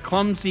out with a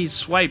clumsy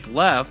swipe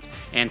left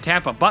and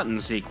tap a button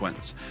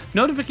sequence.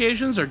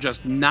 Notifications are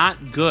just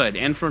not good,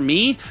 and for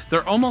me,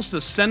 they're almost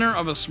the center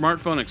of a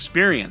smartphone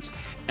experience.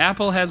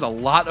 Apple has a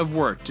lot of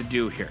work to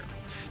do here.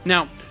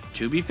 Now,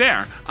 to be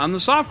fair, on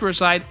the software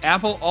side,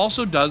 Apple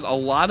also does a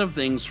lot of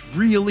things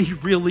really,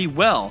 really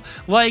well,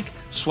 like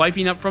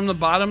swiping up from the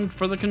bottom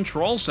for the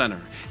control center,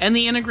 and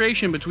the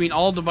integration between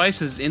all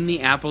devices in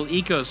the Apple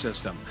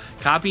ecosystem.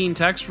 Copying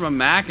text from a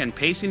Mac and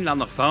pasting it on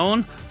the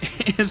phone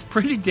is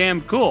pretty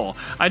damn cool.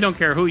 I don't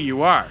care who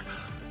you are.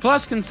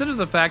 Plus, consider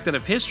the fact that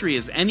if history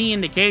is any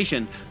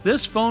indication,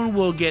 this phone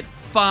will get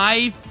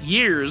 5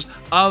 years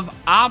of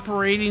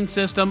operating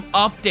system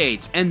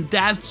updates, and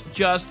that's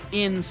just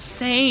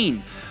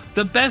insane.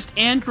 The best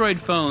Android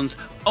phones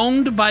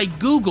owned by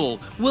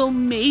Google will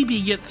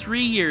maybe get 3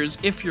 years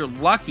if you're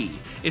lucky.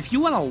 If you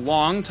want a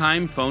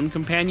long-time phone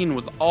companion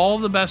with all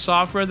the best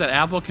software that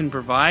Apple can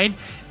provide,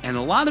 and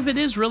a lot of it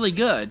is really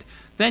good,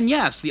 then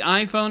yes, the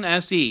iPhone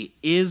SE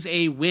is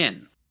a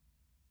win.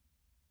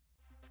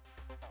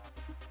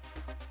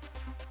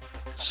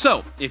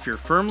 So, if you're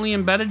firmly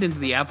embedded into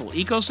the Apple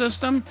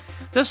ecosystem,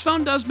 this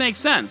phone does make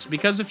sense,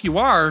 because if you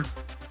are,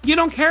 you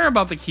don't care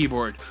about the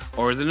keyboard,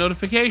 or the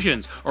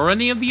notifications, or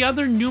any of the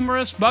other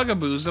numerous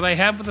bugaboos that I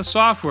have with the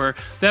software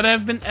that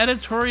have been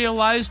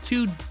editorialized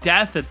to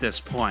death at this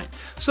point.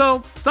 So,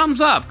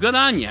 thumbs up, good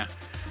on ya.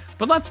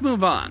 But let's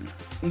move on.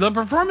 The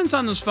performance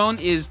on this phone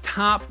is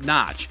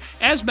top-notch.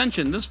 As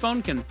mentioned, this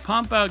phone can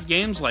pump out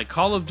games like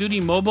Call of Duty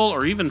Mobile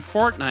or even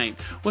Fortnite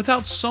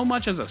without so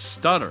much as a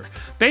stutter.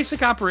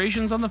 Basic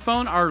operations on the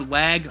phone are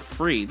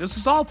lag-free. This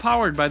is all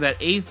powered by that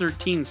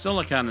A13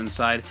 silicon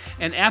inside,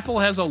 and Apple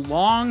has a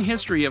long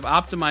history of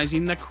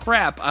optimizing the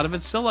crap out of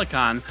its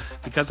silicon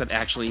because it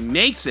actually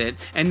makes it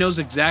and knows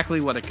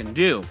exactly what it can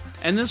do.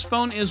 And this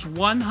phone is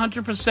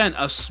 100%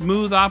 a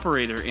smooth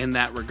operator in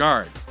that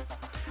regard.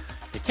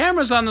 The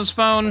cameras on this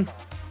phone,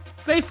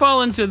 they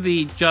fall into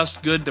the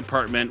just good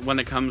department when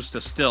it comes to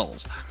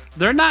stills.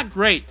 They're not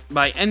great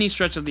by any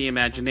stretch of the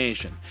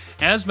imagination.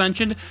 As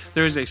mentioned,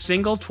 there is a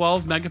single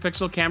 12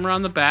 megapixel camera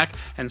on the back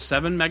and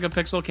 7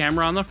 megapixel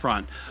camera on the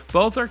front.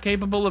 Both are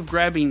capable of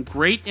grabbing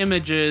great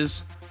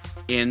images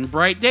in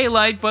bright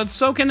daylight, but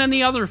so can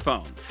any other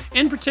phone.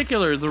 In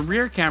particular, the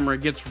rear camera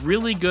gets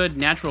really good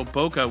natural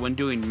bokeh when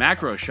doing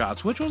macro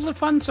shots, which was a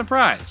fun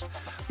surprise.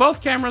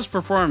 Both cameras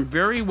perform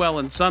very well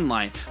in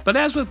sunlight, but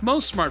as with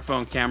most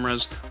smartphone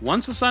cameras,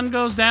 once the sun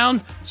goes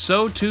down,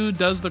 so too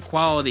does the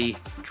quality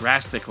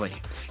drastically.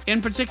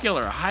 In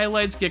particular,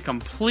 highlights get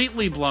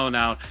completely blown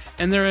out,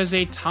 and there is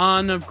a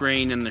ton of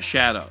grain in the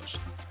shadows.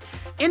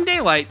 In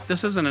daylight,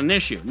 this isn't an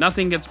issue.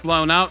 Nothing gets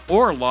blown out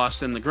or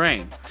lost in the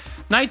grain.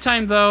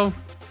 Nighttime, though,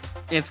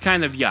 it's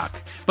kind of yuck.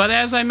 But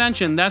as I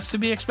mentioned, that's to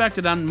be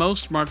expected on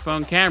most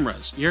smartphone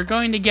cameras. You're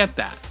going to get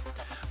that.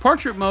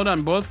 Portrait mode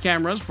on both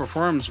cameras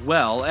performs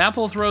well.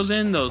 Apple throws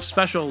in those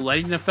special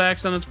lighting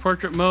effects on its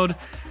portrait mode,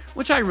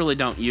 which I really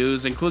don't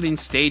use, including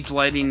stage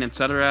lighting,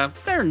 etc.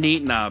 They're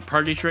neat in a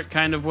party trick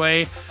kind of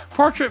way.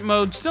 Portrait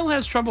mode still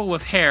has trouble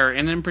with hair,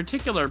 and in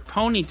particular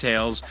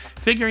ponytails,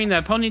 figuring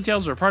that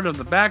ponytails are part of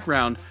the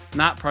background,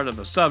 not part of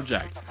the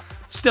subject.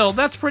 Still,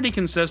 that's pretty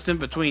consistent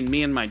between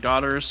me and my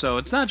daughter, so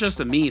it's not just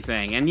a me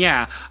thing. And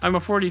yeah, I'm a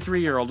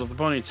 43-year-old with a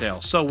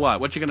ponytail. So what?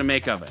 What you gonna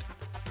make of it?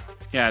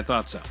 Yeah, I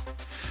thought so.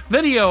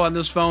 Video on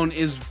this phone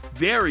is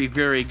very,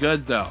 very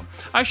good though.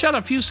 I shot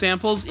a few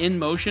samples in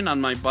motion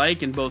on my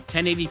bike in both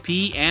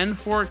 1080p and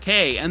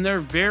 4K, and they're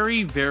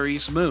very, very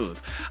smooth.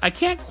 I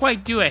can't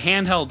quite do a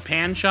handheld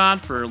pan shot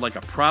for like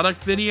a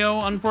product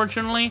video,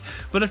 unfortunately,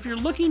 but if you're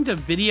looking to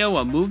video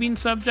a moving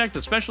subject,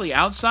 especially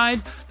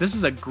outside, this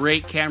is a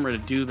great camera to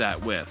do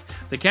that with.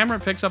 The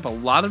camera picks up a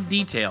lot of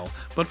detail,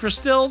 but for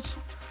stills,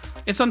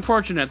 It's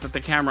unfortunate that the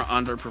camera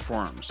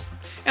underperforms.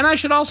 And I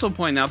should also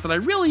point out that I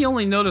really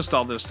only noticed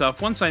all this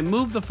stuff once I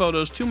moved the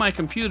photos to my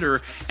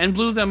computer and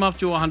blew them up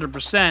to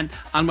 100%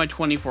 on my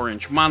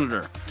 24-inch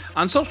monitor.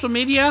 On social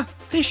media,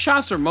 these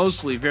shots are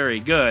mostly very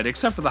good,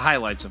 except for the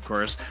highlights, of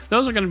course.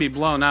 Those are going to be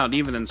blown out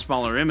even in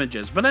smaller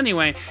images. But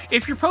anyway,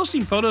 if you're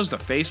posting photos to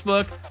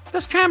Facebook,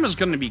 this camera's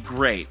going to be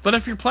great. But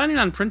if you're planning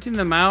on printing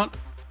them out,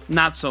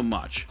 not so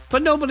much.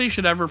 But nobody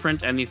should ever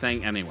print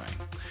anything anyway.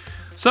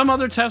 Some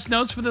other test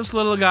notes for this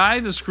little guy.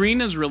 The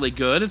screen is really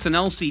good. It's an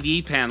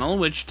LCD panel,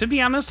 which, to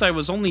be honest, I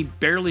was only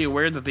barely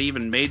aware that they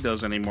even made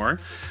those anymore.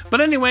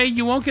 But anyway,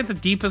 you won't get the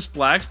deepest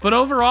blacks, but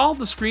overall,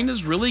 the screen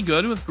is really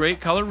good with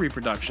great color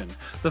reproduction.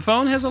 The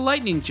phone has a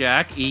lightning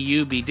jack,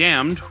 EU be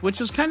damned,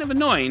 which is kind of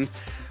annoying,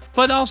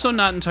 but also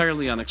not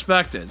entirely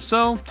unexpected.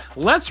 So,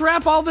 let's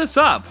wrap all this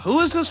up.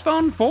 Who is this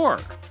phone for?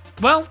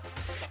 Well,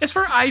 it's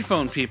for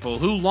iPhone people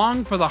who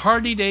long for the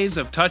hardy days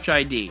of Touch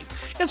ID.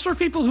 It's for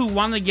people who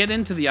want to get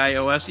into the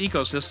iOS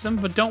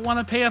ecosystem but don't want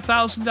to pay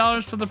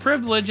 $1,000 for the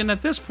privilege, and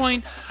at this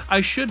point,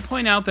 I should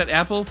point out that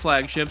Apple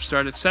flagships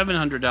start at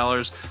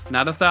 $700,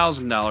 not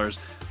 $1,000,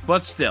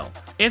 but still.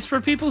 It's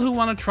for people who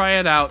want to try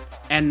it out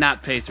and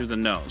not pay through the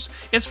nose.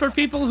 It's for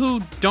people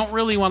who don't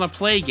really want to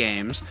play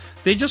games.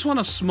 They just want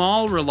a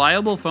small,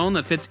 reliable phone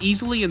that fits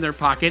easily in their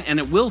pocket, and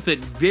it will fit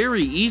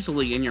very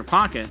easily in your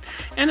pocket,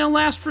 and it'll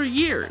last for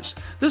years.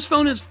 This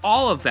phone is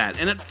all of that,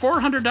 and at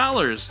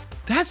 $400,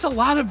 that's a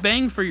lot of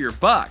bang for your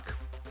buck.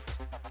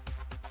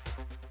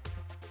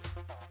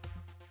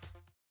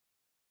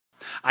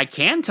 I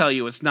can tell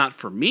you it's not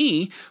for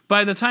me.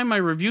 By the time my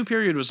review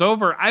period was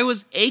over, I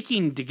was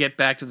aching to get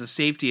back to the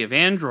safety of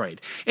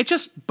Android. It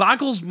just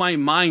boggles my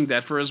mind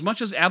that for as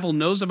much as Apple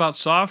knows about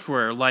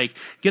software, like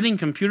getting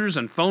computers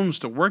and phones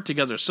to work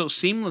together so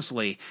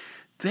seamlessly,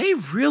 they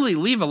really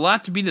leave a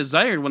lot to be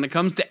desired when it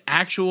comes to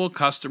actual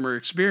customer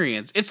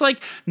experience. It's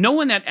like no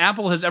one at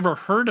Apple has ever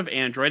heard of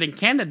Android and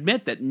can't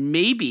admit that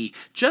maybe,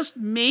 just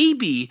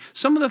maybe,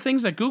 some of the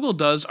things that Google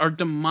does are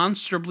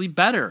demonstrably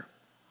better.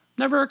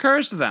 Never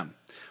occurs to them.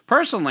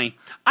 Personally,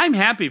 I'm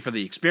happy for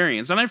the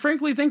experience, and I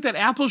frankly think that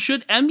Apple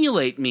should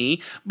emulate me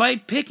by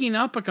picking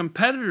up a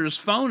competitor's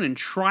phone and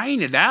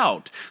trying it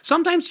out.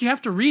 Sometimes you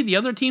have to read the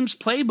other team's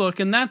playbook,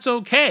 and that's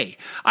okay.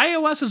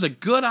 iOS is a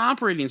good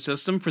operating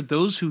system for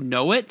those who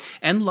know it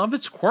and love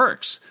its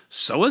quirks.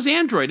 So is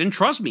Android, and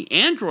trust me,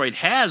 Android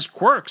has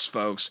quirks,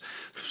 folks.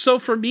 So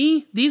for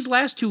me, these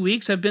last 2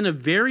 weeks have been a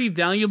very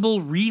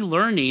valuable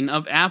relearning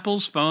of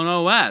Apple's Phone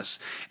OS,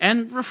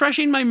 and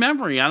refreshing my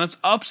memory on its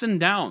ups and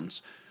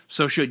downs.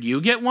 So should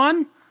you get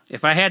one?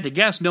 If I had to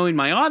guess, knowing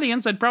my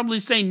audience, I'd probably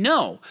say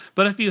no.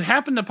 But if you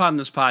happened upon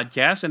this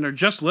podcast and are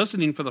just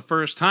listening for the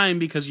first time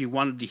because you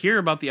wanted to hear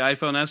about the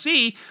iPhone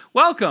SE,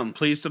 welcome.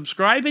 Please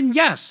subscribe. And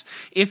yes,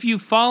 if you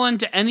fall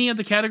into any of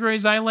the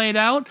categories I laid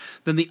out,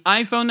 then the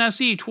iPhone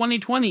SE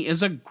 2020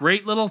 is a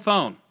great little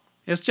phone.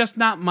 It's just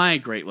not my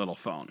great little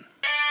phone.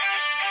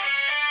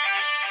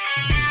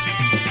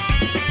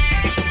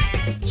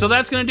 So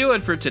that's going to do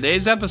it for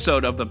today's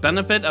episode of the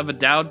Benefit of a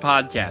Dowd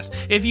podcast.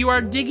 If you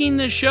are digging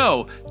this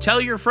show, tell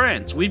your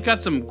friends. We've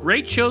got some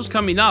great shows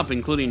coming up,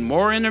 including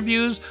more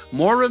interviews,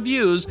 more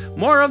reviews,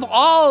 more of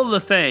all the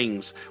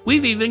things.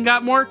 We've even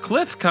got more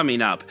Cliff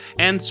coming up.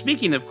 And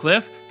speaking of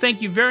Cliff,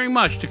 thank you very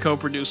much to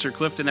co-producer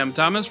Clifton M.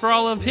 Thomas for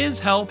all of his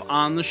help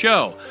on the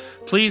show.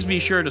 Please be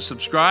sure to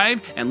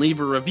subscribe and leave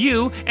a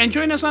review, and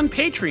join us on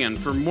Patreon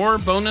for more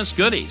bonus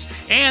goodies.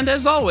 And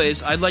as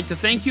always, I'd like to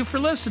thank you for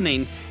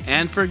listening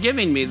and for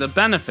giving me the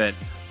benefit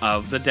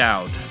of the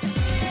Dowd.